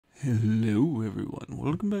Hello everyone,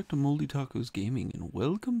 welcome back to Moldy Tacos Gaming, and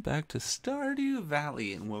welcome back to Stardew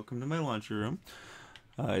Valley, and welcome to my laundry room.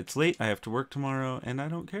 It's late, I have to work tomorrow, and I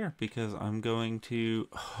don't care, because I'm going to...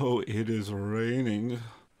 Oh, it is raining.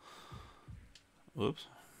 Whoops.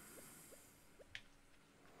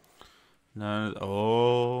 No,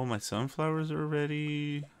 oh, my sunflowers are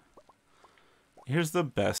ready. Here's the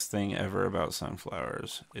best thing ever about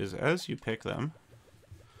sunflowers, is as you pick them,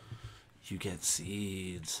 you get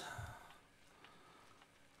seeds.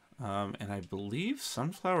 And I believe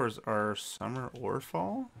sunflowers are summer or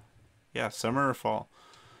fall? Yeah, summer or fall.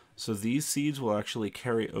 So these seeds will actually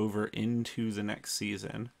carry over into the next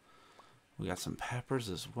season. We got some peppers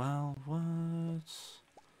as well. What?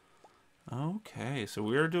 Okay, so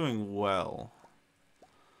we are doing well.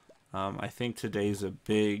 I think today's a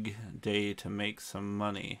big day to make some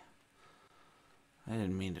money. I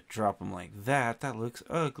didn't mean to drop them like that. That looks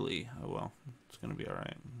ugly. Oh well, it's going to be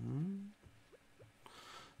alright.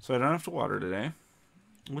 So I don't have to water today,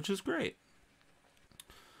 which is great.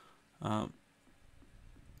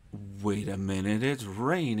 Wait a minute, it's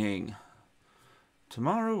raining.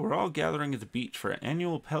 Tomorrow we're all gathering at the beach for an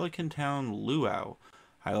annual Pelican Town luau.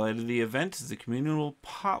 Highlight of the event is the communal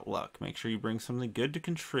potluck. Make sure you bring something good to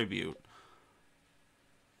contribute.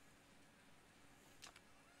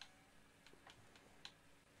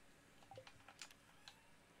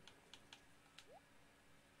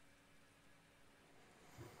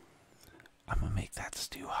 I'm gonna make that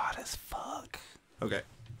stew hot as fuck. Okay,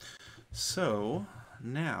 so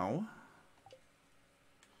now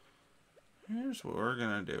here's what we're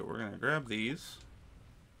gonna do. We're gonna grab these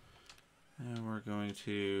and we're going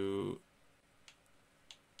to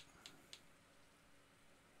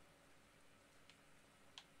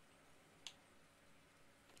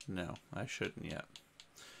no, I shouldn't yet.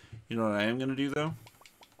 You know what I am gonna do though?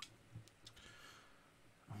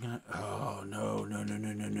 Oh, no.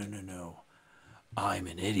 I'm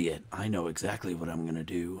an idiot. I know exactly what I'm gonna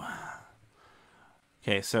do.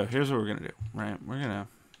 Okay, so here's what we're gonna do, right? I'm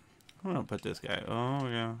gonna put this guy,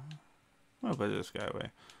 I'm gonna put this guy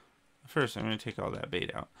away. First, I'm gonna take all that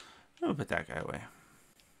bait out. I'm gonna put that guy away.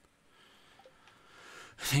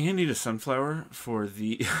 I think I need a sunflower for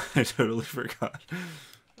the, I totally forgot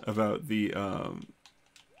about the,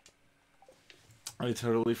 I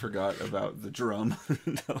totally forgot about the drum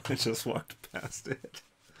until I just walked past it.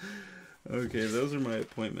 Okay, those are my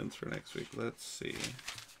appointments for next week. Let's see.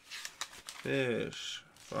 Fish,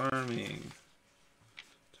 farming,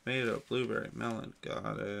 tomato, blueberry, melon.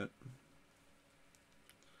 Got it.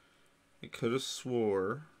 I could have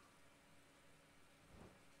swore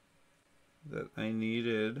that I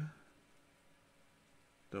needed,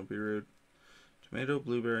 don't be rude, tomato,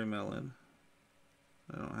 blueberry, melon.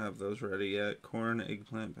 I don't have those ready yet. Corn,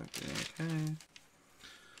 eggplant, okay.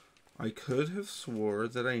 I could have swore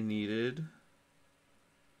that I needed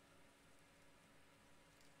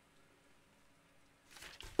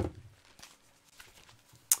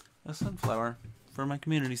a sunflower for my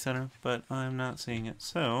community center, but I'm not seeing it.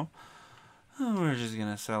 So we're just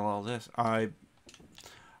gonna sell all this. I'm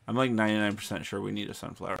like 99% sure we need a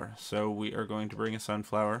sunflower, so we are going to bring a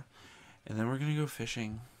sunflower, and then we're gonna go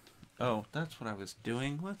fishing. Oh, that's what I was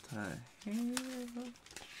doing. What the hell?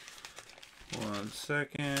 1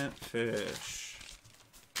 second. Fish.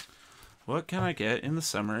 What can I get in the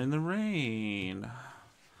summer in the rain?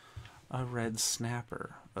 A red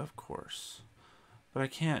snapper, of course. But I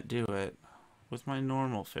can't do it with my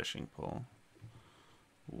normal fishing pole.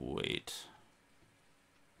 Wait.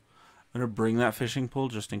 I'm going to bring that fishing pole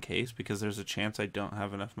just in case, because there's a chance I don't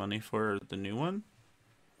have enough money for the new one.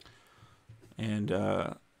 And,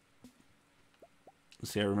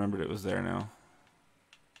 see, I remembered it was there now.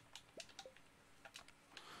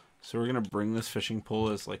 So we're going to bring this fishing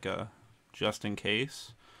pole as like a just in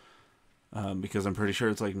case. Because I'm pretty sure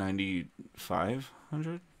it's like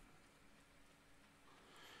 9,500.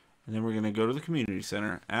 And then we're going to go to the community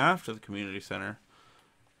center. After the community center,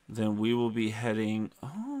 then we will be heading...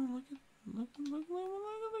 Oh, look at...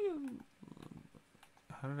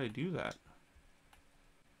 How did I do that?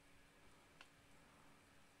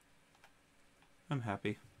 I'm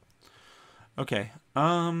happy. Okay.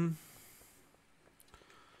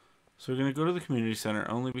 So we're going to go to the community center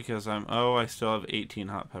only because I still have 18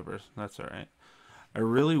 hot peppers. That's alright. I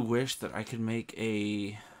really wish that I could make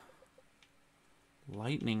a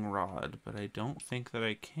lightning rod, but I don't think that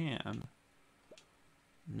I can.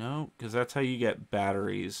 No, because that's how you get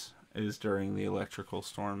batteries, is during the electrical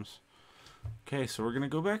storms. Okay, so we're going to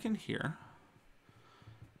go back in here.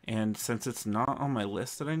 And since it's not on my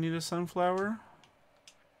list that I need a sunflower,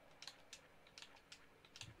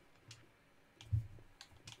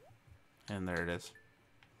 And there it is.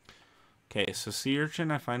 Okay, so sea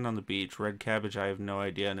urchin I find on the beach. Red cabbage I have no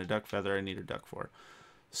idea. And a duck feather I need a duck for.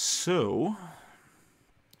 So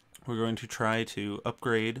we're going to try to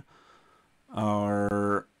upgrade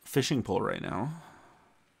our fishing pole right now.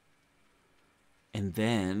 And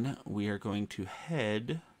then we are going to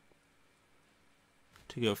head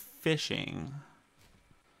to go fishing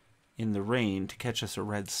in the rain to catch us a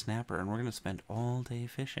red snapper. And we're going to spend all day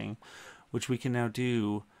fishing, which we can now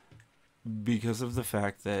do because of the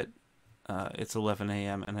fact that it's 11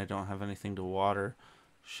 a.m. and I don't have anything to water.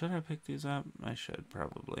 Should I pick these up? I should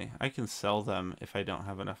probably. I can sell them if I don't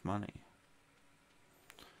have enough money.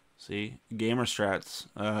 See? Gamer strats.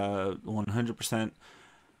 100%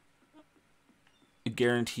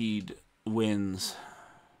 guaranteed wins.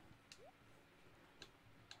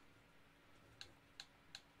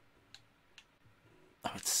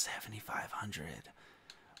 Oh, it's 7,500.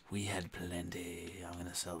 We had plenty. I'm going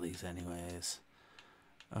to sell these anyways.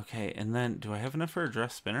 Okay, and then, do I have enough for a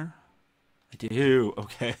dress spinner? I do.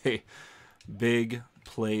 Okay. Big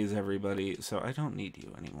plays, everybody. So I don't need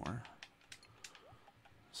you anymore.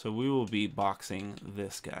 So we will be boxing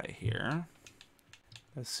this guy here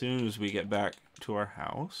as soon as we get back to our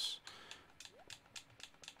house.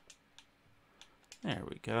 There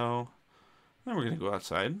we go. Then we're going to go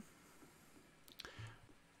outside.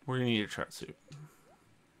 We're going to need a trout suit.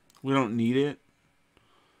 We don't need it.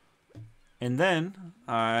 And then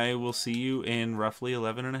I will see you in roughly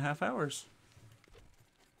 11.5 hours.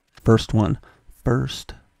 First one.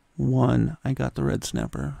 I got the red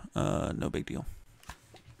snapper. No big deal.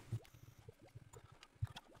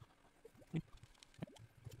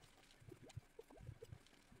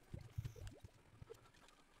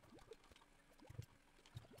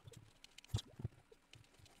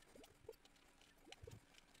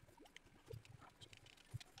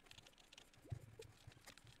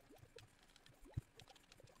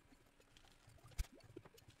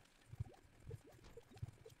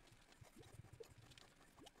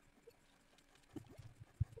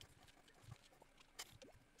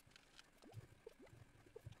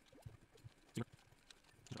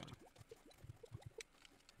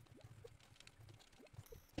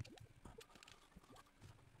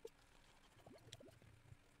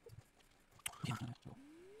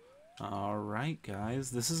 Alright, guys.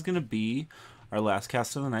 This is going to be our last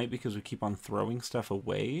cast of the night because we keep on throwing stuff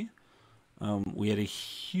away. We had a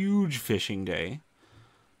huge fishing day.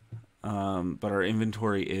 But our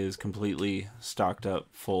inventory is completely stocked up,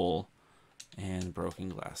 full, and broken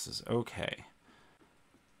glasses. Okay.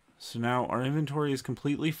 So now our inventory is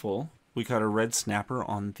completely full. We caught a red snapper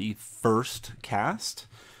on the first cast,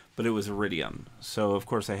 but it was iridium. So, of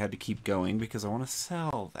course, I had to keep going because I want to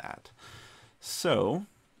sell that. So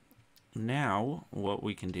now what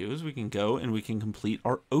we can do is we can go and we can complete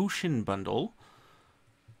our ocean bundle,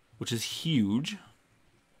 which is huge.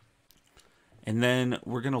 And then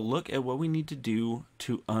we're going to look at what we need to do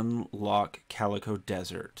to unlock Calico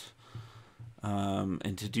Desert.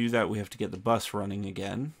 And to do that, we have to get the bus running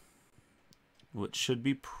again, which should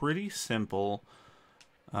be pretty simple.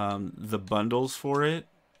 The bundles for it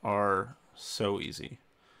are so easy.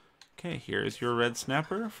 Okay, here's your red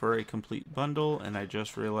snapper for a complete bundle, and I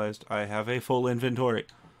just realized I have a full inventory.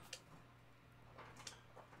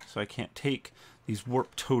 So I can't take these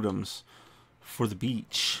warp totems for the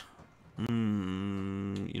beach. You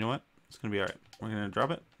know what? It's going to be alright. We're going to drop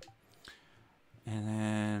it. And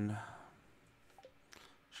then,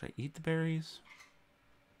 should I eat the berries?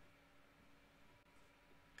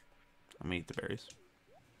 I'm going to eat the berries.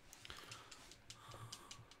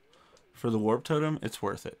 For the warp totem, it's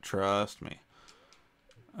worth it. Trust me.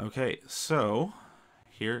 Okay, so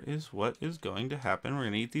here is what is going to happen. We're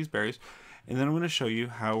going to eat these berries, and then I'm going to show you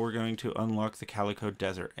how we're going to unlock the Calico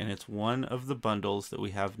Desert, and it's one of the bundles that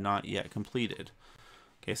we have not yet completed.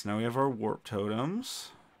 Okay, so now we have our warp totems.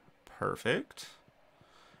 Perfect.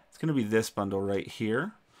 It's going to be this bundle right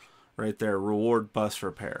here. Right there, reward bus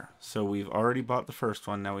repair. So we've already bought the first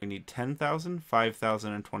one. Now we need 10,000,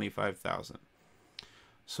 5,000, and 25,000.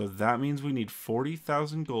 So that means we need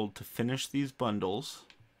 40,000 gold to finish these bundles.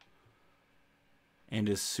 And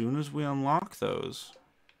as soon as we unlock those,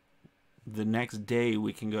 the next day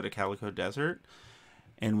we can go to Calico Desert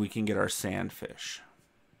and we can get our sandfish.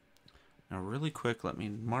 Now really quick, let me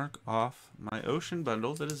mark off my ocean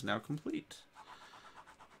bundle that is now complete.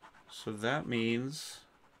 So that means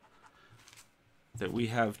that we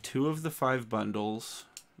have 2 of the 5 bundles.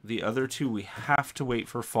 The other 2 we have to wait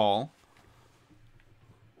for fall.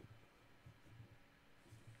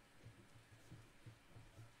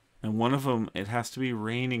 And one of them, it has to be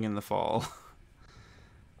raining in the fall.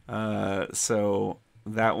 So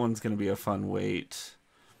that one's going to be a fun wait.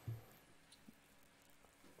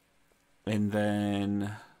 And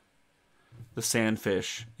then the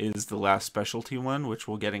sandfish is the last specialty one, which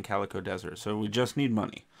we'll get in Calico Desert. So we just need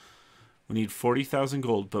money. We need 40,000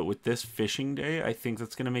 gold, but with this fishing day, I think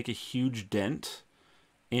that's going to make a huge dent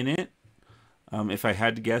in it. If I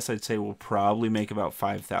had to guess, I'd say we'll probably make about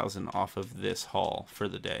 5,000 off of this haul for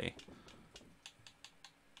the day.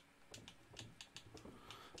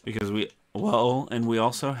 Because and we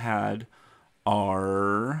also had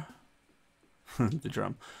our, the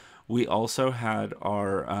drum. We also had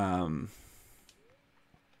our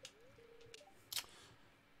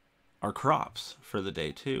crops for the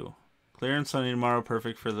day too. Clear and sunny tomorrow,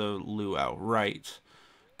 perfect for the luau. Right.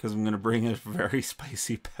 Because I'm going to bring a very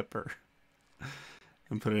spicy pepper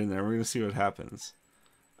and put it in there. We're going to see what happens.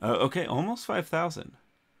 Okay, almost 5,000.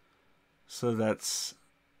 So that's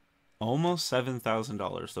almost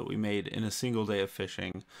 $7,000 that we made in a single day of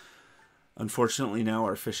fishing. Unfortunately, now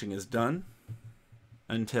our fishing is done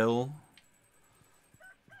until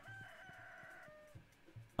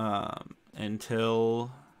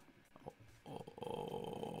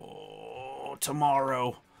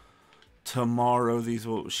tomorrow. Tomorrow these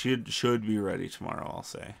should be ready tomorrow, I'll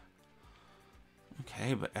say.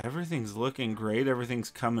 Okay, but everything's looking great.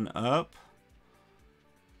 Everything's coming up.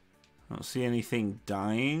 I don't see anything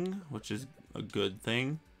dying, which is a good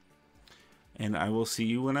thing. And I will see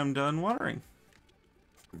you when I'm done watering.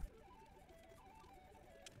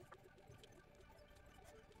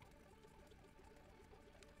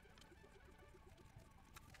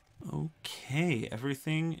 Okay,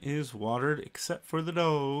 everything is watered except for the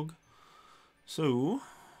dog. So,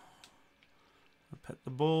 I'll pet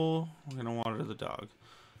the bull. We're going to water the dog.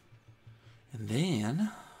 And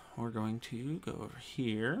then we're going to go over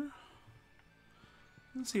here.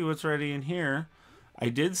 Let's see what's ready in here. I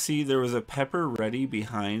did see there was a pepper ready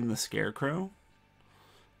behind the scarecrow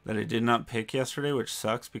that I did not pick yesterday, which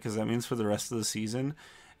sucks because that means for the rest of the season,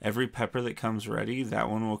 every pepper that comes ready, that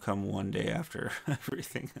one will come one day after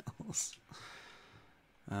everything else.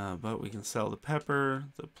 But we can sell the pepper,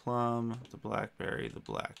 the plum, the blackberry,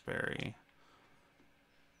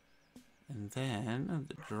 and then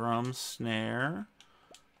the drum snare.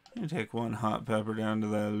 I'm going to take one hot pepper down to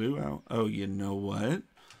the luau. Oh, you know what?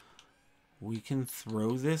 We can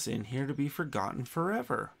throw this in here to be forgotten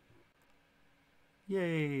forever.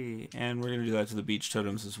 Yay! And we're going to do that to the beach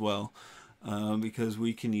totems as well. Because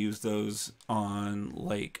we can use those on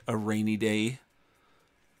like a rainy day.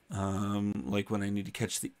 Like when I need to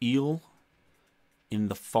catch the eel in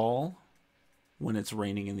the fall when it's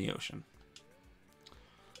raining in the ocean.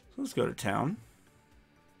 So let's go to town.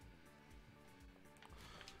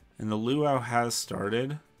 And the luau has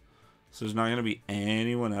started. So there's not going to be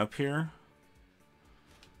anyone up here.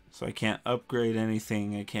 So I can't upgrade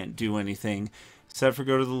anything. I can't do anything. Except for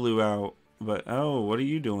go to the luau. But, oh, what are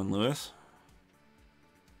you doing, Lewis?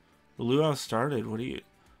 The luau started. What are you...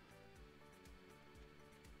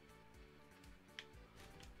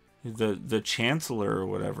 The chancellor or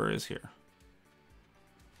whatever is here.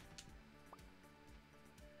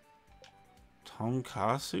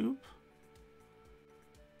 Tonka soup?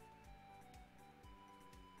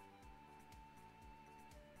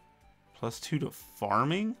 +2 to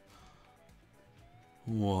farming?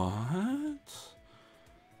 What?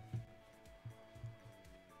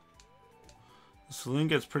 The saloon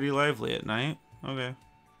gets pretty lively at night. Okay.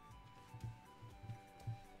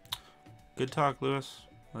 Good talk, Lewis.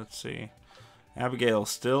 Let's see. Abigail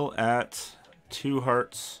still at 2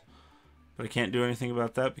 hearts. But I can't do anything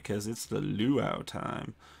about that because it's the luau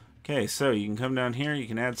time. Okay, so you can come down here. You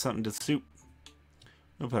can add something to the soup.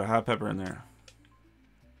 We'll put a hot pepper in there.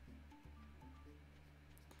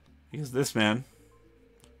 Because this man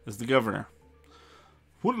is the governor.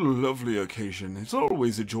 What a lovely occasion. It's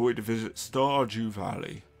always a joy to visit Stardew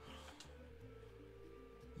Valley.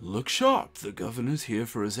 Look sharp, the governor's here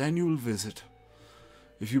for his annual visit.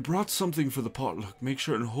 If you brought something for the potluck, make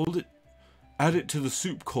sure and add it to the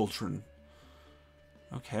soup cauldron.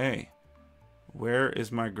 Okay. Where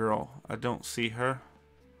is my girl? I don't see her.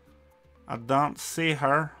 I don't see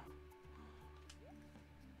her.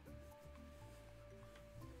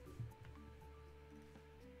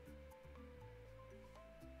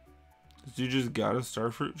 Did you just got a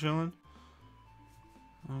starfruit chilling?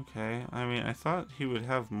 Okay, I mean, I thought he would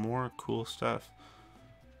have more cool stuff.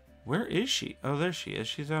 Where is she? Oh, there she is.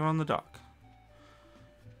 She's out on the dock.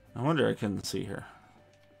 No wonder I couldn't see her.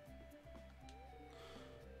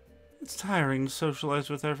 It's tiring to socialize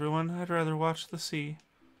with everyone. I'd rather watch the sea.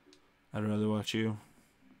 I'd rather watch you.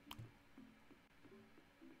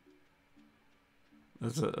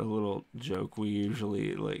 That's a little joke. We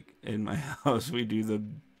usually, like, in my house, we do the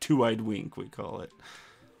two-eyed wink, we call it.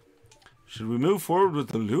 Should we move forward with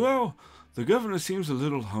the luau? The governor seems a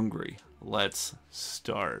little hungry. Let's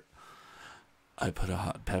start. I put a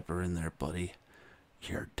hot pepper in there, buddy.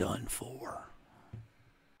 You're done for.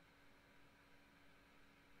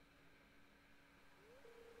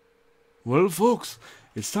 Well, folks,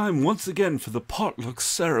 it's time once again for the potluck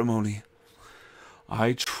ceremony.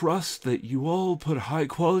 I trust that you all put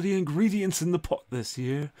high-quality ingredients in the pot this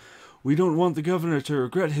year. We don't want the governor to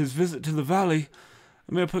regret his visit to the valley.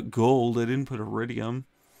 I mean, I put gold. I didn't put iridium.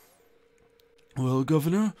 Well,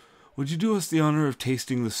 Governor, would you do us the honor of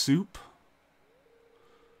tasting the soup?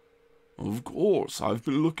 Of course. I've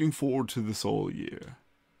been looking forward to this all year.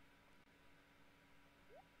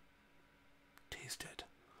 Taste it.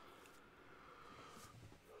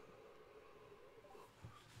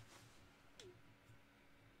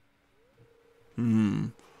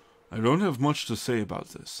 I don't have much to say about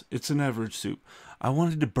this. It's an average soup. I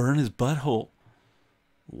wanted to burn his butthole.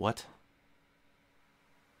 What?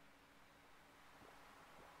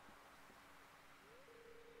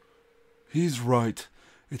 He's right.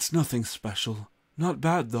 It's nothing special. Not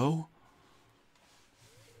bad, though.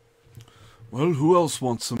 Well, who else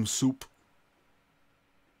wants some soup?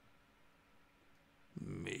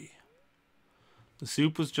 Me. The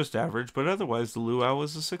soup was just average, but otherwise the luau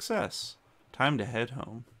was a success. Time to head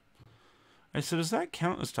home. Alright, so does that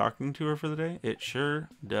count as talking to her for the day? It sure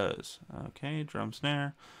does. Okay, drum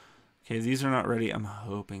snare. Okay, these are not ready. I'm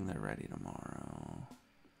hoping they're ready tomorrow.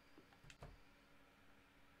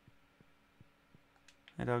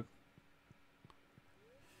 Hey, dog.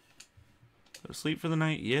 Go to sleep for the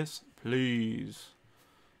night? Yes, please.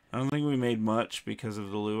 I don't think we made much because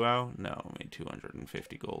of the luau. No, we made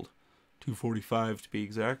 250 gold. 245 to be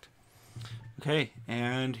exact. Okay,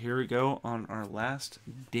 and here we go on our last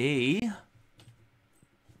day,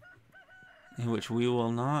 in which we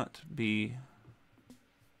will not be...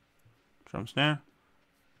 Drum snare.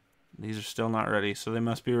 These are still not ready, so they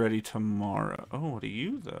must be ready tomorrow. Oh, what are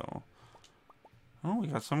you, though? Oh, we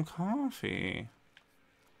got some coffee.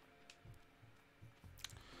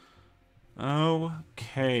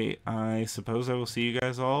 Okay, I suppose I will see you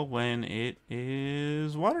guys all when it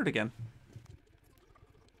is watered again.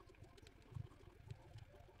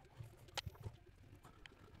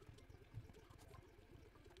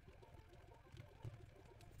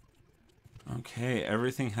 Okay,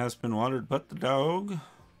 everything has been watered but the dog.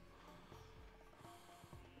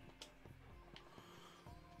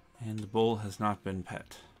 And the bull has not been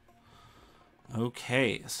pet.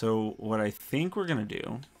 Okay, so what I think we're going to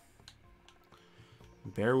do,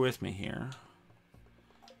 bear with me here,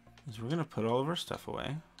 is we're going to put all of our stuff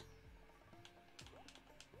away.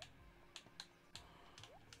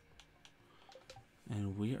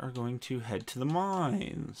 And we are going to head to the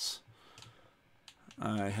mines.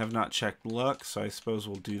 I have not checked luck, so I suppose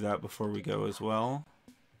we'll do that before we go as well.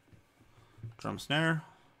 Drum snare.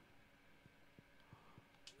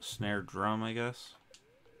 Snare drum, I guess.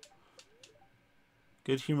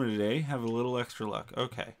 Good humor today. Have a little extra luck.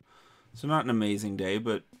 Okay. So not an amazing day,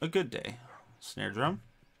 but a good day. Snare drum.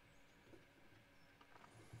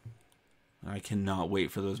 I cannot wait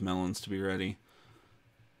for those melons to be ready.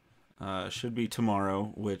 Should be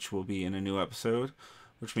tomorrow, which will be in a new episode,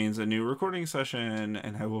 which means a new recording session,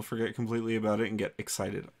 and I will forget completely about it and get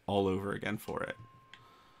excited all over again for it.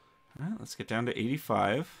 Alright, let's get down to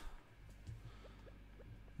 85.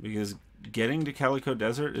 Because getting to Calico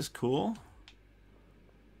Desert is cool,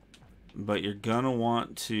 but you're gonna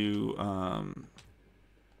want to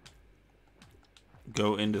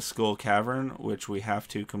go into Skull Cavern, which we have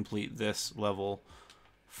to complete this level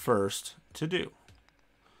first to do.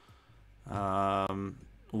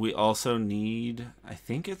 We also need, I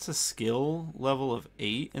think it's a skill level of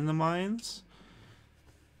 8 in the mines,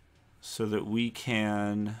 so that we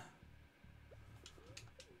can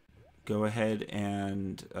go ahead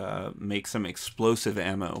and make some explosive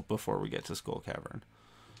ammo before we get to Skull Cavern.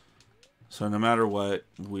 So no matter what,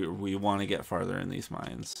 we want to get farther in these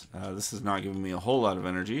mines. This is not giving me a whole lot of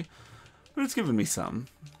energy, but it's giving me some.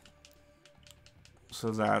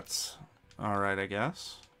 So that's alright, I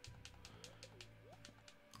guess.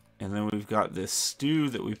 And then we've got this stew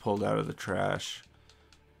that we pulled out of the trash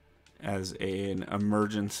as an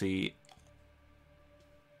emergency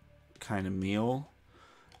kind of meal.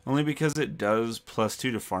 Only because it does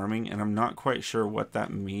 +2 to farming, and I'm not quite sure what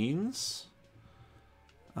that means.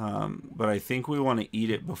 But I think we want to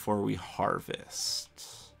eat it before we harvest.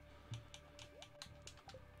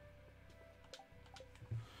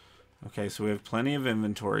 Okay, so we have plenty of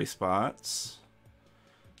inventory spots.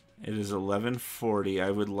 It is 11:40.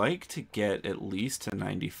 I would like to get at least to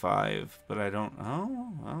 95, but I don't...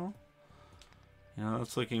 Oh, well. You know,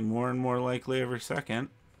 it's looking more and more likely every second.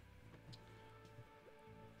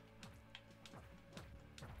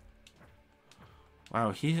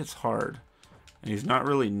 Wow, he hits hard. And he's not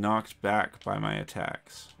really knocked back by my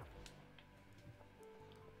attacks.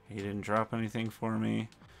 He didn't drop anything for me.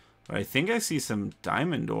 But I think I see some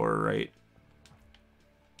diamond ore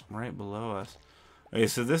right below us. Okay,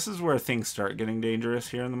 so this is where things start getting dangerous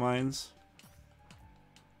here in the mines.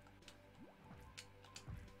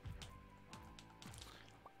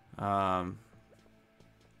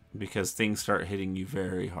 Because things start hitting you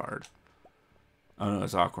very hard. Oh no,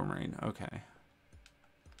 it's aquamarine. Okay.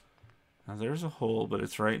 Now there's a hole, but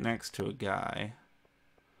it's right next to a guy.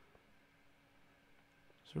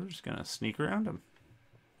 So we're just gonna sneak around him.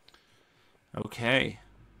 Okay.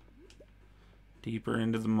 Deeper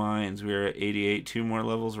into the mines. We're at 88. 2 more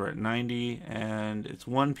levels. We're at 90. And it's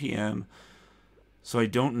 1 p.m. So I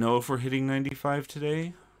don't know if we're hitting 95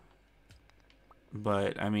 today.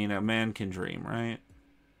 But, I mean, a man can dream, right?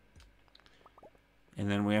 And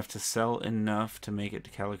then we have to sell enough to make it to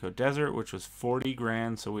Calico Desert, which was 40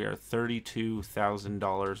 grand. So we are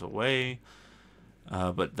 $32,000 away.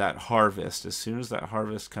 But that harvest, as soon as that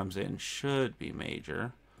harvest comes in, should be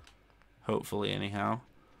major. Hopefully, anyhow.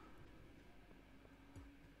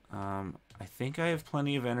 I think I have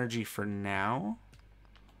plenty of energy for now.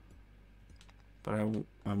 But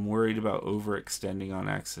I'm worried about overextending on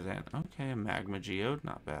accident. Okay, a magma geode,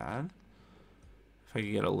 not bad. If I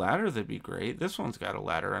could get a ladder, that'd be great. This one's got a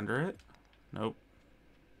ladder under it. Nope.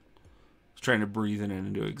 I was trying to breathe it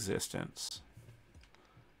into existence.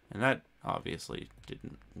 And that obviously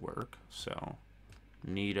didn't work, so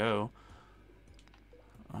neato.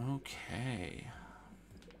 Okay.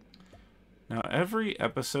 Now, every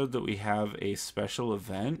episode that we have a special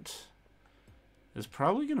event is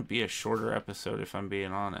probably going to be a shorter episode, if I'm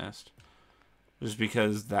being honest. Just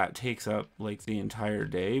because that takes up, like, the entire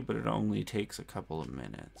day, but it only takes a couple of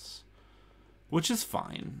minutes. Which is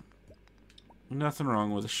fine. Nothing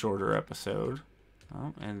wrong with a shorter episode.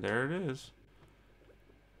 Oh, and there it is.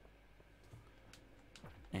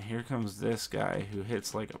 And here comes this guy who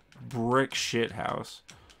hits like a brick shit house.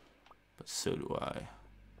 But so do I.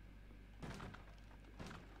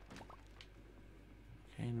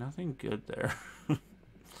 Okay, nothing good there. Okay.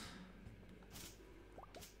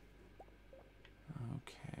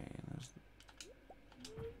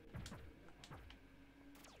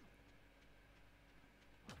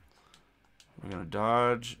 We're gonna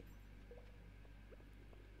dodge.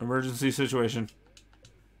 Emergency situation.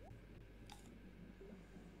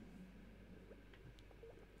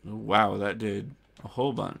 Wow, that did a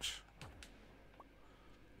whole bunch.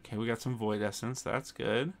 Okay, we got some void essence. That's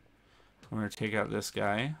good. I'm going to take out this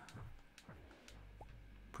guy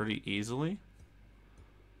pretty easily.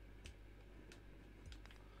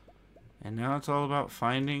 And now it's all about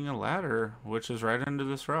finding a ladder, which is right under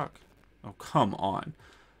this rock. Oh, come on.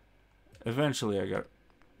 Eventually I got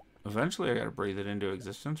to breathe it into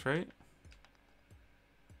existence, right?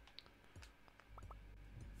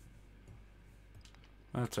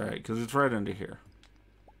 That's alright, because it's right under here.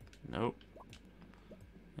 Nope.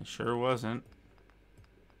 It sure wasn't.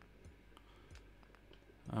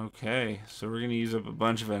 Okay, so we're going to use up a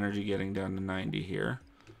bunch of energy getting down to 90 here.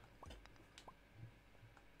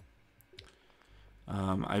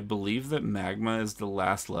 I believe that magma is the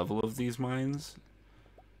last level of these mines.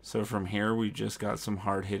 So from here, we just got some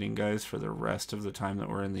hard-hitting guys for the rest of the time that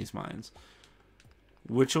we're in these mines.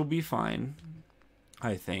 Which will be fine,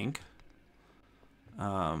 I think.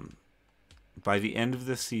 By the end of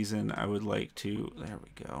this season, I would like to... There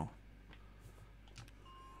we go.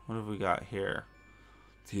 What have we got here?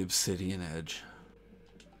 The Obsidian Edge.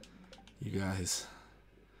 You guys,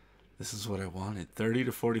 this is what I wanted. 30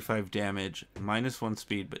 to 45 damage, -1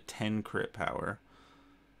 speed, but 10 crit power.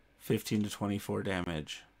 15 to 24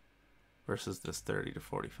 damage versus this 30 to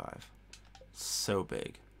 45. So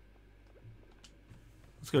big.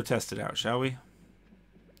 Let's go test it out, shall we?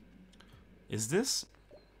 Is this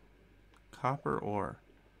copper ore?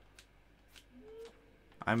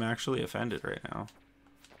 I'm actually offended right now.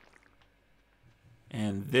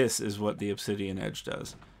 And this is what the Obsidian Edge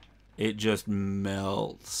does. It just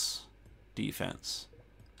melts defense.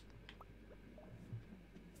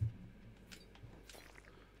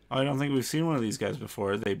 I don't think we've seen one of these guys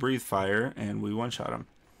before. They breathe fire, and we one-shot them.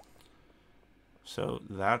 So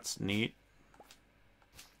that's neat.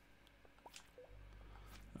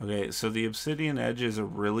 Okay, so the Obsidian Edge is a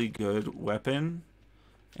really good weapon,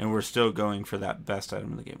 and we're still going for that best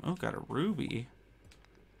item in the game. Oh, got a ruby.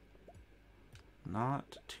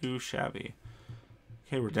 Not too shabby.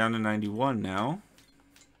 Okay, we're down to 91 now.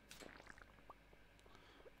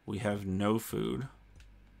 We have no food.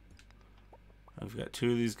 I've got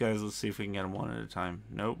 2 of these guys. Let's see if we can get them one at a time.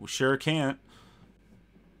 Nope, we sure can't.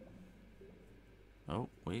 Oh,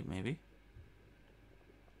 wait, maybe.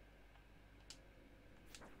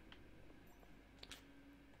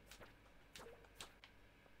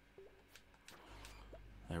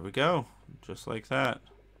 There we go. Just like that.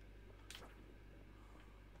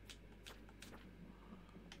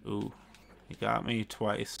 Ooh, he got me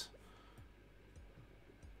twice.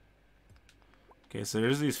 Okay, so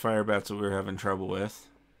there's these fire bats that we were having trouble with.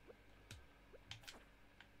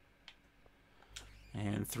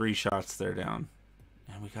 And 3 shots, they're down.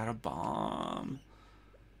 And we got a bomb.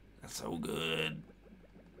 That's so good.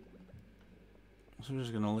 So we're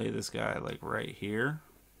just gonna lay this guy like right here.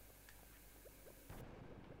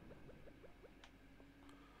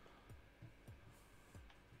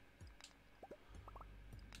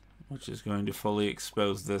 Which is going to fully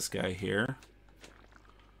expose this guy here.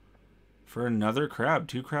 For another crab.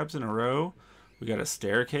 2 crabs in a row. We got a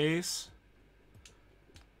staircase.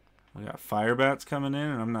 We got fire bats coming in,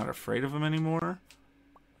 and I'm not afraid of them anymore.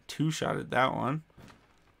 2-shotted that one.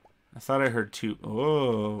 I thought I heard 2.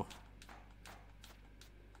 Oh.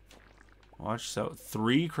 Watch, so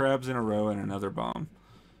 3 crabs in a row and another bomb.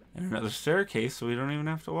 And another staircase, so we don't even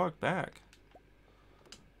have to walk back.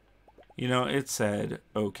 You know, it said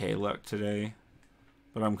okay luck today,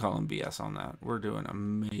 but I'm calling BS on that. We're doing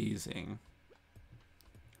amazing.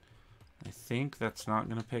 I think that's not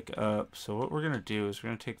going to pick up. So what we're going to do is we're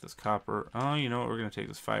going to take this copper. Oh, you know what? We're going to take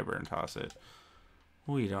this fiber and toss it.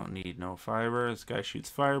 We don't need no fiber. This guy shoots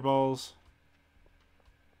fireballs.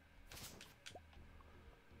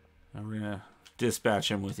 And we're going to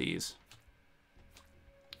dispatch him with ease.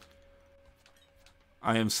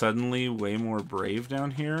 I am suddenly way more brave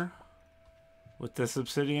down here with this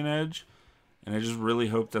obsidian edge. And I just really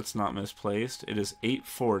hope that's not misplaced. It is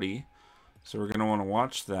 8:40. So we're going to want to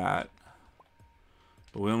watch that.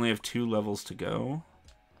 But we only have 2 levels to go.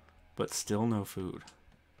 But still no food.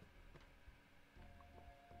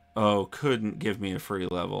 Oh, couldn't give me a free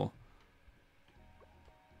level.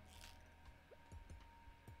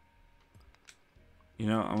 You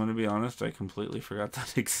know, I'm going to be honest, I completely forgot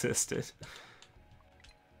that existed.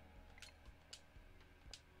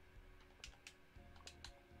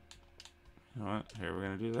 You know what? Here, we're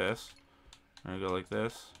going to do this. We're going to go like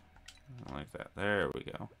this. Like that. There we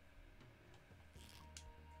go.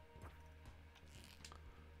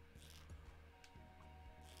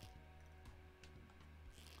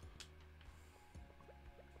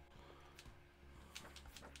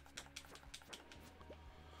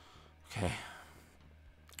 Okay.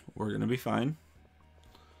 We're going to be fine.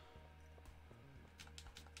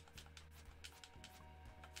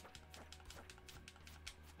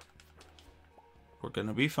 We're going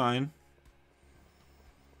to be fine.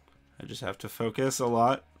 I just have to focus a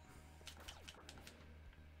lot.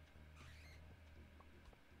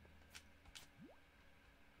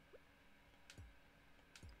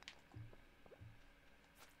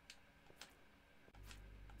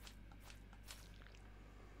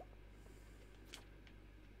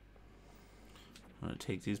 I'm going to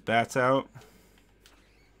take these bats out.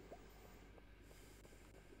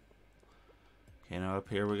 Okay, now up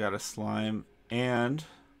here we got a slime and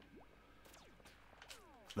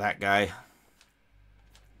that guy.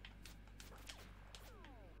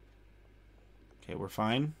 Okay, we're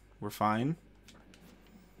fine. We're fine.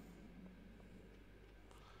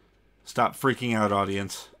 Stop freaking out,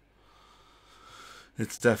 audience.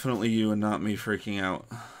 It's definitely you and not me freaking out.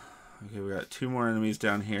 Okay, we got 2 more enemies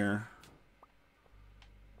down here.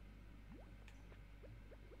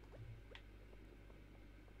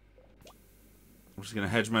 I'm just going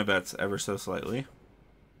to hedge my bets ever so slightly.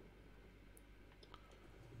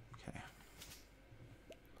 Okay.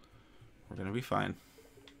 We're going to be fine.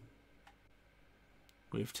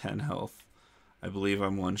 We have 10 health. I believe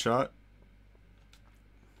I'm 1 shot.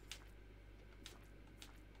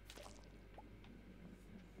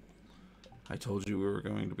 I told you we were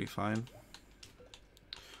going to be fine.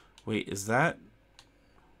 Wait, is that...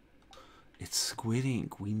 It's Squid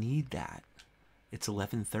Ink. We need that. It's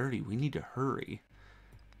 11:30. We need to hurry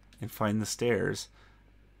and find the stairs.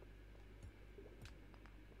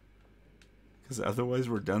 Because otherwise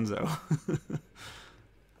we're donezo.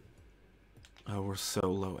 Oh, we're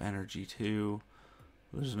so low energy too.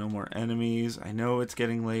 There's no more enemies. I know it's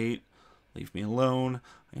getting late. Leave me alone.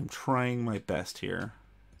 I am trying my best here.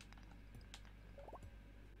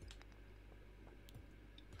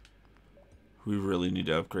 We really need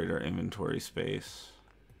to upgrade our inventory space.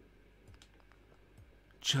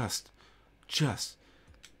 Just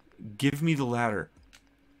give me the ladder.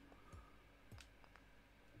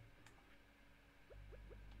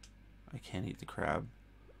 I can't eat the crab.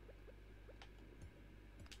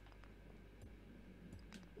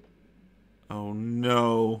 Oh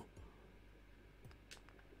no.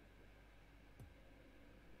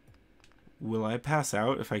 Will I pass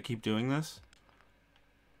out if I keep doing this?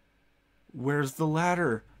 Where's the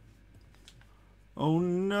ladder? Oh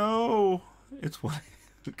no. It's one.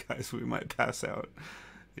 Guys, we might pass out.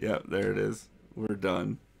 Yep, there it is. We're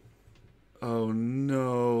done. Oh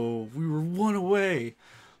no. We were one away.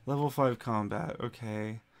 Level 5 combat.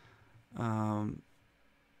 Okay.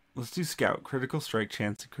 Let's do scout. Critical strike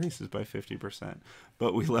chance increases by 50%.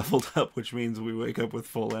 But we leveled up, which means we wake up with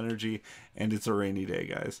full energy, and it's a rainy day,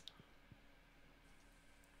 guys.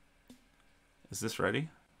 Is this ready?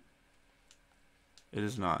 It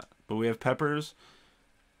is not. But we have peppers,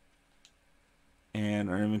 and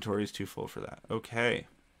our inventory is too full for that. Okay.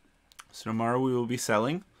 So tomorrow we will be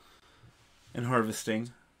selling and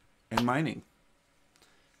harvesting and mining.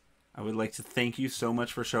 I would like to thank you so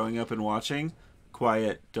much for showing up and watching.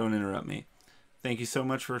 Quiet, don't interrupt me. Thank you so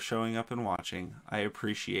much for showing up and watching. I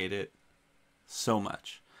appreciate it so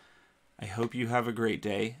much. I hope you have a great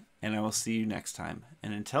day, and I will see you next time.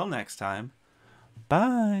 And until next time,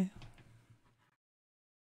 bye.